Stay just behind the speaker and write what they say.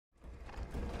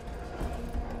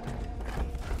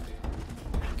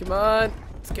Come on,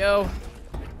 let's go.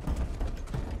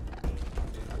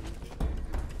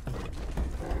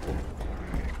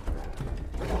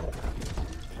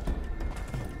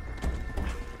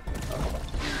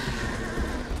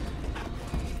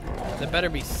 There better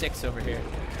be 6 over here.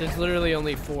 There's literally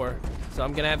only 4. So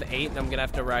I'm gonna have 8 and I'm gonna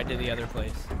have to ride to the other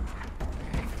place.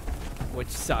 Which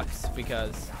sucks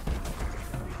because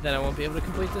then I won't be able to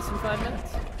complete this in 5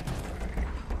 minutes.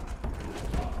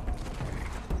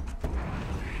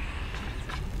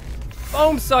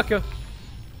 Boom, sucker!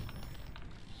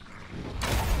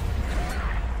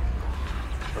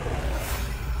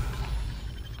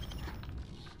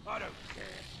 I don't care.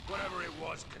 Whatever it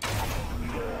was.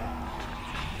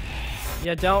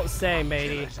 You don't say,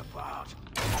 matey.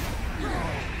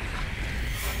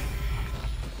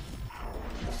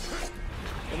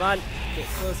 Come on, get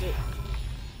closer.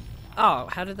 Oh,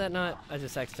 how did that not? I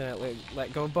just accidentally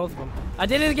let go of both of them. I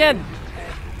did it again!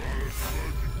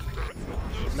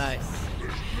 Nice.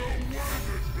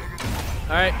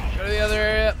 Alright, go to the other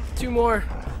area. 2 more.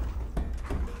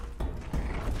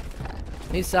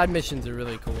 These side missions are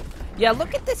really cool. Yeah,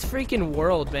 look at this freaking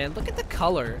world, man. Look at the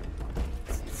color.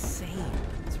 It's insane.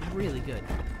 It's really good.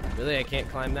 Really, I can't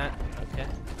climb that? Okay.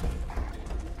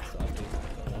 So I'll do.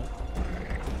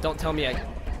 Don't tell me I...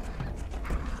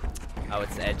 Oh,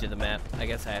 it's the edge of the map. I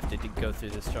guess I have to go through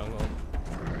the stronghold.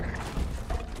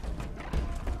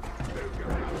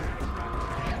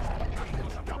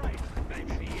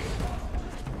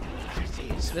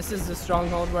 This is the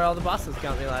stronghold where all the bosses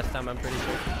got me last time, I'm pretty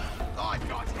sure. I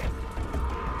got him.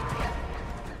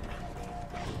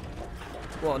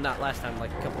 Well, not last time,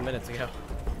 like a couple minutes ago.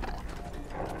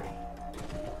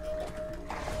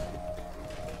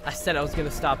 I said I was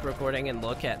gonna stop recording and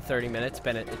look at 30 minutes,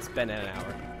 it's been an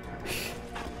hour.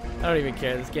 I don't even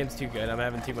care, this game's too good, I'm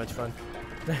having too much fun.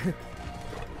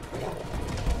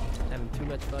 Having too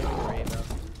much fun to worry about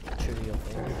trivial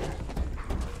things.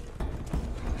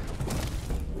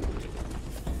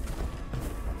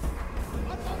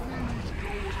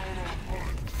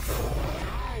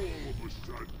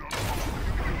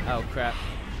 Oh crap.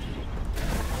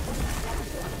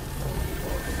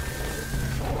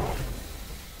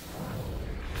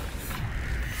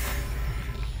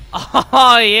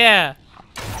 Oh yeah.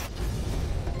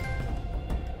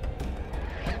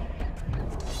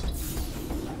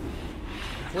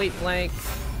 Complete blank.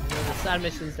 You know, the side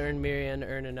missions earn Miriam,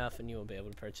 earn enough, and you will be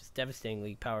able to purchase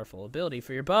devastatingly powerful ability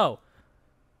for your bow.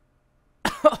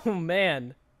 Oh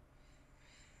man.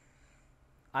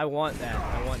 I want that.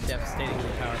 I want devastatingly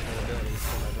powerful abilities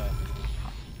for my bow.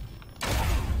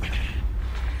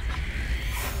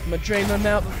 I'm gonna drain them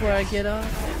out before I get off.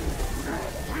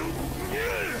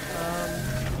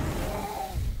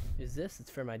 Is this? It's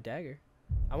for my dagger.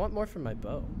 I want more for my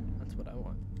bow. That's what I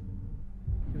want.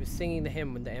 He was singing the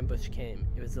hymn when the ambush came.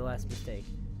 It was the last mistake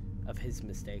of his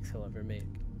mistakes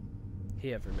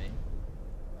he ever made.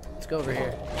 Let's go over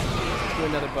here. Let's do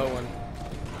another bow one.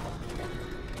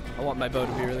 I want my bow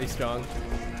to be really strong.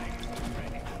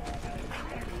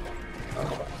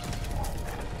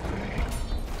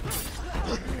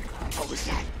 What was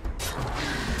that?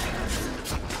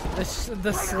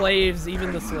 The slaves,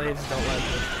 even the slaves don't like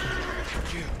it.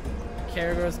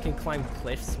 Caragors can climb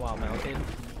cliffs while mounted.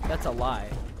 That's a lie.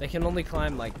 They can only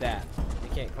climb like that. They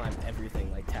can't climb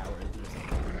everything like towers or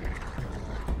something.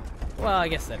 Well, I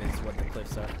guess that is what the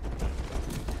cliffs are.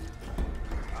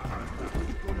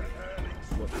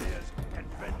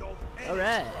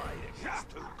 Alright.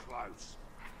 Too close.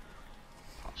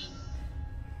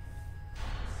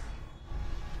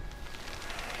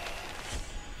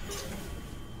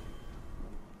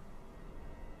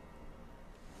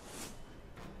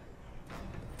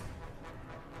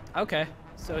 Okay,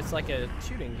 so it's like a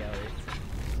shooting gallery.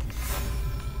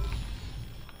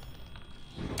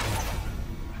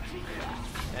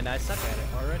 And I suck at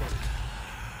it already.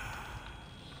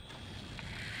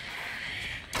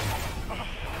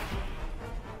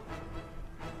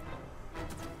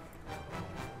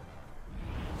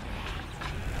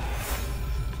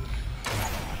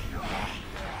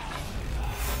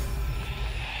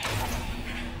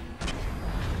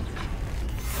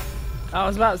 I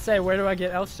was about to say, where do I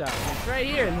get elf shot? It's right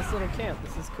here in this little camp.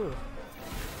 This is cool.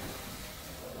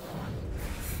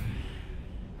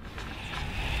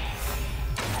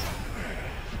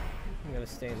 I'm gonna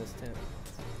stay in this tent.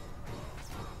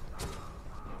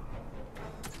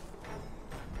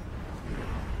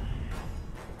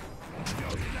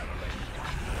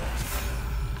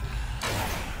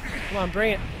 Come on,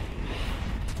 bring it.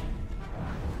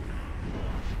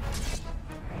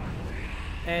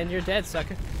 And you're dead,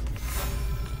 sucker.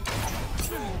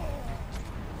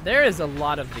 There is a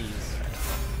lot of these.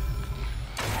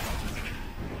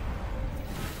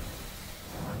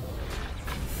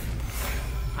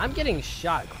 I'm getting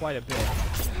shot quite a bit.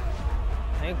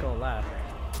 I ain't gonna lie.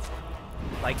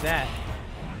 Like that.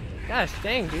 Gosh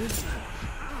dang, dude.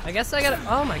 I guess I gotta.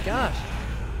 Oh my gosh.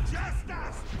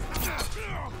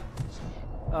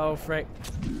 Oh, frick.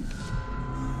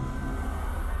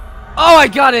 Oh, I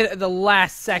got it at the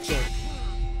last second.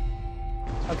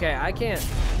 Okay, I can't.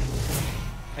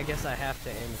 I guess I have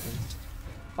to aim things.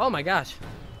 Oh my gosh.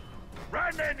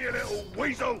 Run in, you little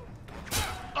weasel!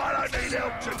 I don't need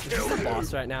help to kill This is the you!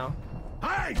 boss right now.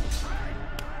 Hey!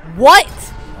 What?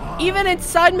 Even in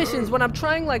side missions, when I'm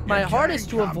trying like my hardest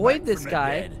to avoid this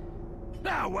guy,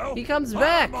 Now, well, he comes I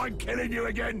back. don't mind killing you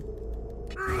again.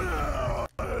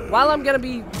 While I'm gonna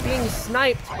be being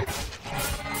sniped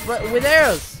with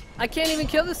arrows. I can't even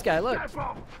kill this guy, look. Step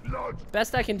up, lad.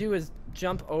 Best I can do is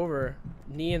jump over,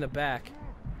 knee in the back.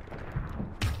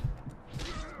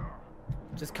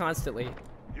 Just constantly.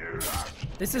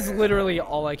 This is literally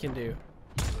all I can do.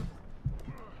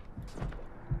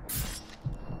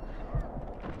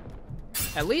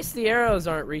 At least the arrows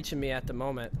aren't reaching me at the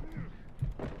moment.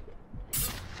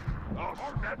 I'll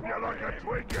snap you like a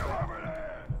twig, you over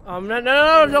there.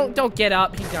 No, don't get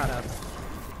up. He got up.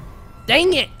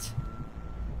 Dang it!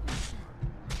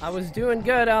 I was doing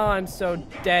good. Oh, I'm so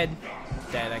dead.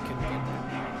 Dead, I couldn't get there.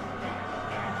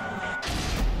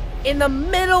 In the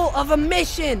middle of a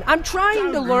mission! I'm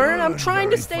trying to learn. I'm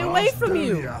trying to stay away from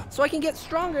you. So I can get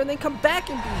stronger and then come back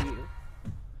and beat you.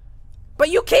 But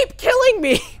you keep killing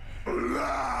me!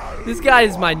 This guy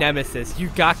is my nemesis.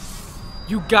 Yuga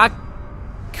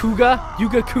Kuga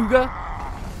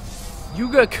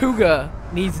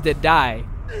needs to die.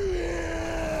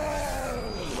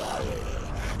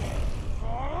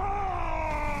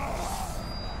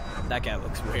 That guy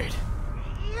looks weird.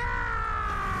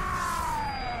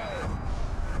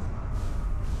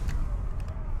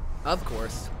 Of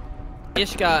course.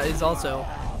 Ishka is also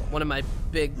one of my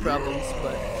big problems,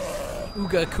 but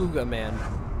Uga Kuga, man.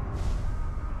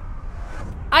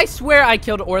 I swear I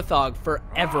killed Orthog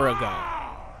forever ago.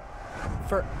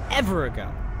 Forever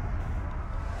ago.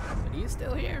 But he's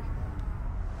still here.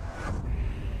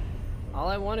 All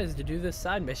I want is to do this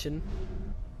side mission.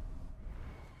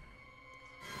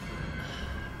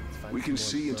 We can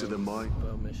see into the mind.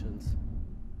 Bow missions.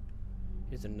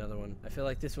 Here's another one. I feel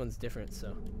like this one's different,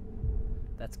 so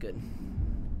that's good.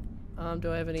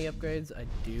 Do I have any upgrades? I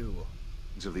do.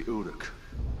 Of the Uruk.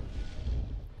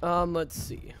 Let's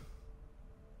see.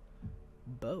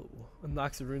 Bow.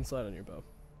 Unlocks a rune slot on your bow.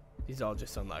 These all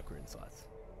just unlock rune slots.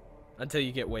 Until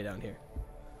you get way down here.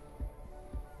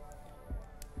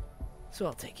 So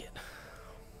I'll take it.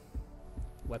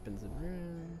 Weapons and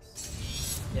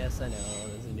runes. Yes, I know.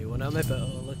 There's a new one on my bow.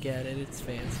 Look at it. It's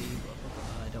fancy. Blah, blah,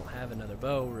 blah. I don't have another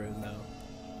bow rune, though.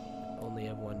 Only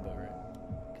have one bow rune.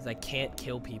 Because I can't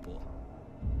kill people.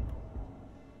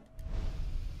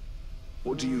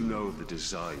 What do you know of the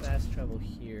design? Fast travel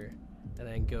here. And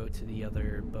then go to the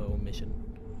other bow mission.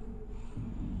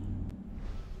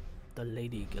 The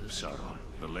Lady Galadriel. So,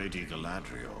 the Lady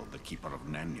Galadriel, the Keeper of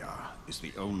Nenya, is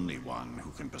the only one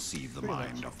who can perceive the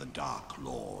mind of the Dark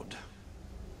Lord.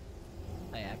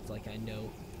 I act like I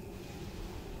know.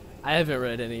 I haven't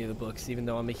read any of the books, even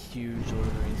though I'm a huge Lord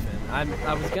of the Rings fan.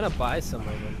 I was gonna buy some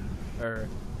of them, or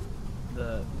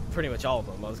pretty much all of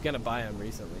them. I was gonna buy them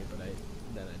recently, but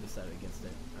then I decided against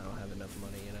it. I don't have enough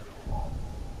money, you know.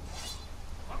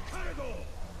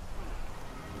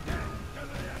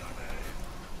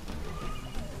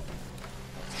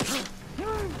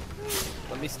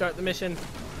 Let me start the mission.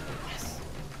 Yes.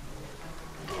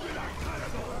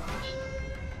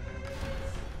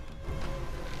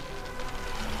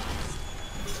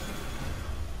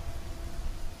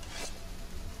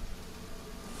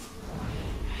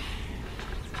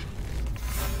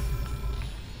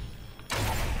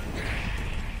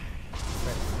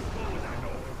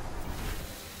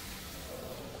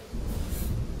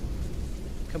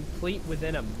 Complete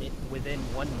within 1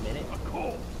 minute.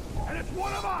 Cool. And it's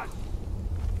one of us.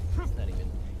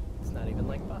 It's not even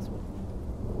like possible.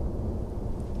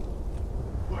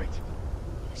 Wait.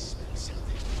 I smell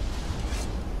something.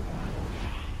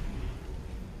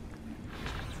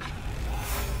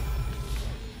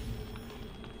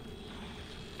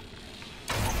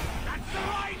 That's the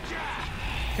ranger.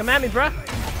 Come at me, bruh.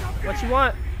 What you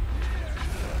want?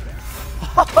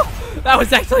 That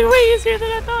was actually way easier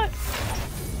than I thought.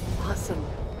 Awesome.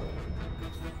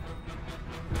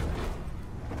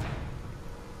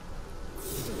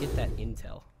 Get that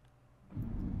intel.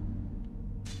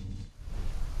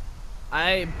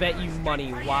 I bet you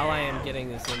money while I am getting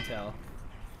this intel.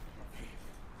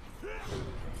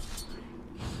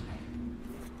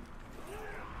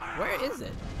 Where is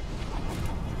it?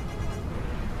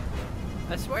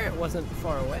 I swear it wasn't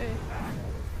far away.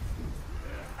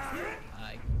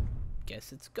 I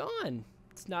guess it's gone.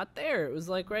 It's not there. It was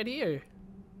like right here.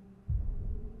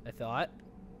 I thought.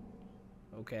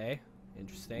 Okay.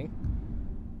 Interesting.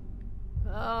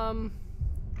 What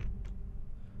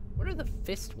are the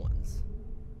fist ones?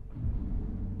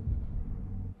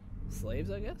 Slaves,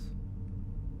 I guess?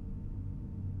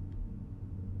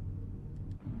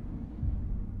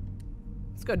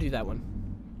 Let's go do that one.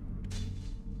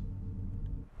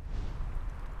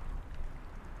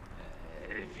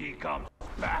 If he comes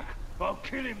back, I'll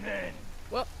kill him then.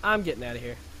 Well, I'm getting out of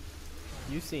here.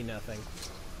 You see nothing.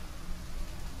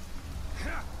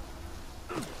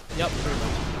 Yep, pretty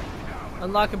much.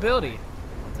 Unlockability.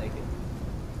 I'll take it.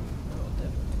 Oh,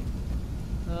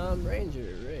 definitely.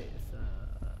 Ranger, Wraith.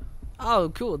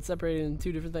 Oh, cool. It's separated into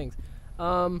two different things.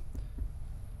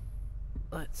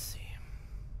 Let's see.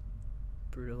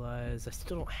 Brutalize. I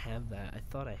still don't have that. I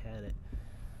thought I had it.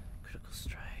 Critical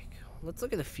strike. Let's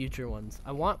look at the future ones.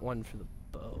 I want one for the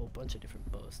bow. A bunch of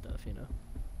different bow stuff, you know.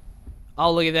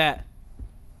 Oh, look at that.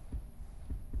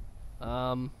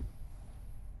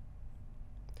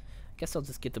 Guess I'll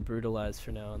just get the brutalize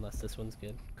for now, unless this one's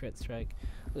good. Crit strike.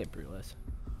 I'll get brutalize.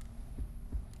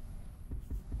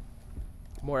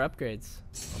 More upgrades.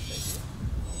 I'll take it.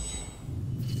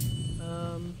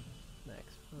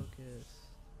 Max focus.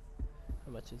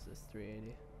 How much is this?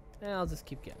 380. Yeah, I'll just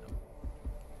keep getting them.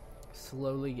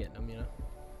 Slowly getting them, you know.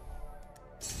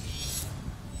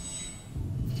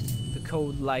 The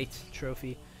Cold Light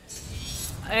trophy.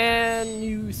 And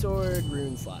new sword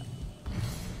rune slot.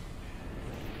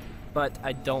 But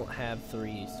I don't have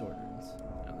 3 sword runes.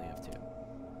 I only have 2.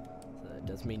 So that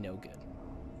does me no good.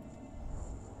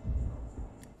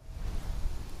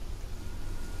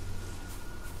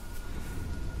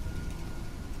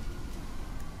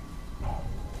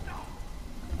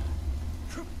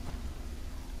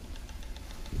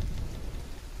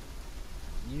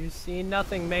 You see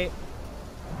nothing, mate.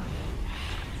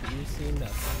 You see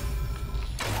nothing.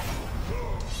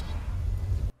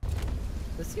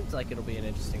 This seems like it'll be an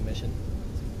interesting mission.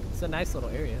 It's a nice little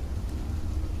area.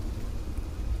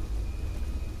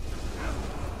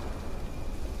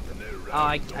 Oh,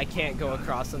 I can't go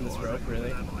across on this rope, really?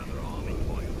 Yeah, I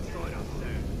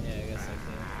guess I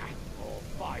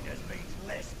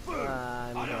can.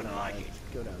 I'm gonna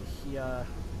go down here.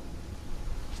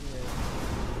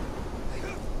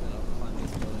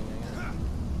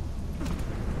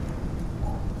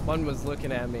 One was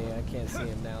looking at me. I can't see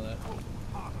him now, though.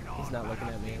 He's not looking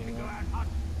at me anymore.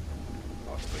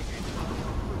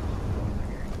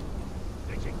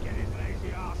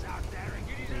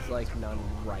 There's like none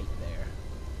right there.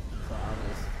 So I'll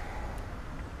just...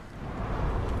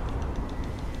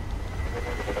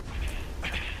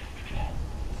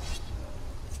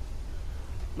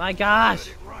 My gosh!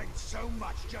 It rained so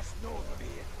much just north of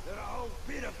here that a whole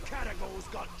bit of Catagals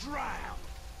got drowned.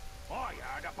 I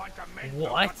heard a bunch of men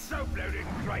what? So bloated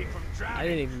and grey from drowning. I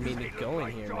didn't even mean to go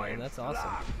in here, man. That's awesome.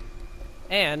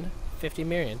 And 50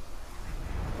 million.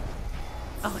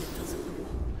 Oh, it doesn't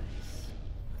look nice.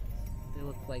 They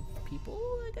look like people,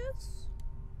 I guess.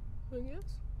 Let's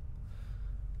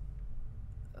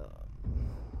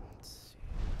see.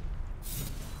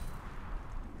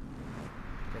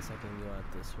 Guess I can go out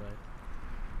this way.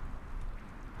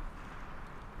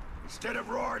 Instead of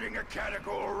riding a Catagal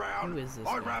around, Who is this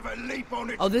I'd guy? rather leap on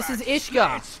its Oh, this back, is Ishka.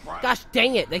 slit its Gosh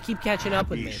dang it, they keep catching up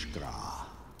with me.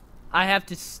 I have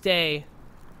to stay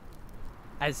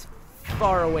as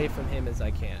far away from him as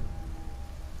I can.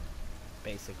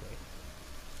 Basically.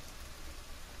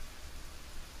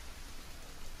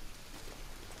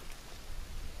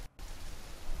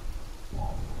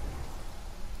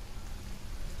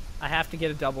 I have to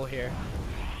get a double here.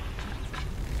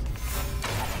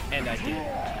 And I did.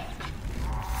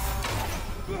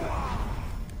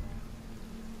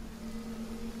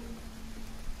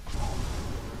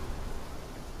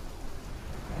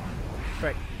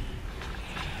 Right.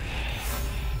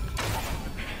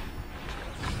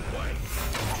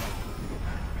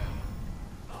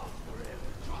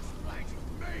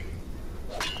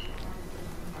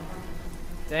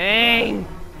 Dang!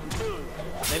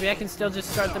 Maybe I can still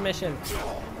just start the mission.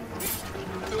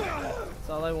 That's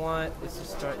all I want is to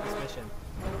start this mission.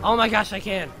 Oh my gosh, I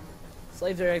can!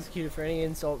 Slaves are executed for any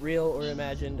insult, real or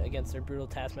imagined, against their brutal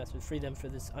taskmasters. Free them for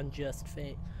this unjust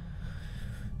fate.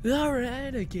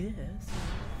 Alright, I guess.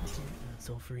 That's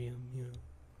all for you, you know.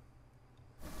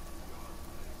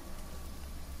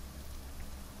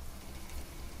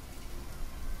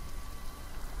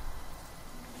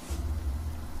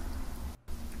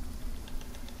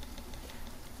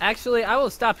 Actually, I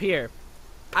will stop here.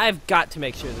 I've got to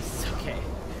make sure this is okay.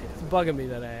 bugging me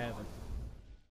that I haven't.